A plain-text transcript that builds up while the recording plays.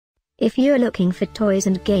If you're looking for toys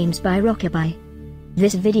and games by Rockabye,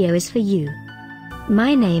 this video is for you.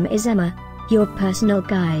 My name is Emma, your personal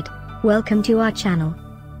guide. Welcome to our channel.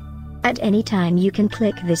 At any time you can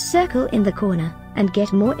click this circle in the corner, and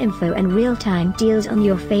get more info and real-time deals on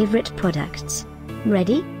your favorite products.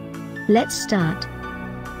 Ready? Let's start.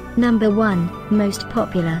 Number 1, Most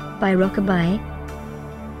Popular, by Rockabye.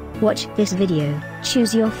 Watch this video,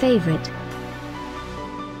 choose your favorite.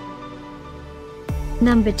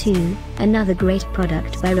 Number 2, another great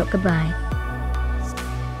product by Rockabye.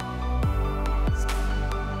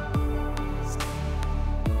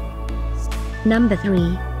 Number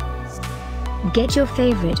 3. Get your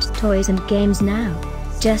favorite toys and games now.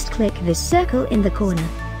 Just click this circle in the corner.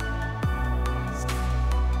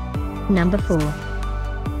 Number 4.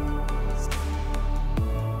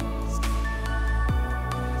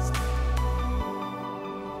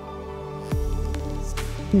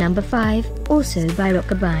 Number 5, also by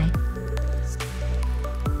Rockabye.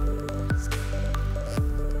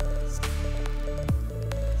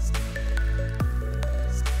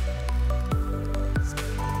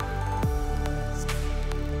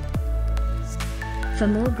 For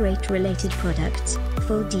more great related products,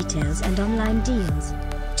 full details and online deals,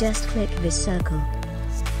 just click this circle.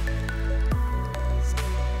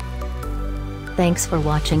 Thanks for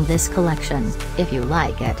watching this collection. If you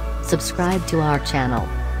like it, subscribe to our channel.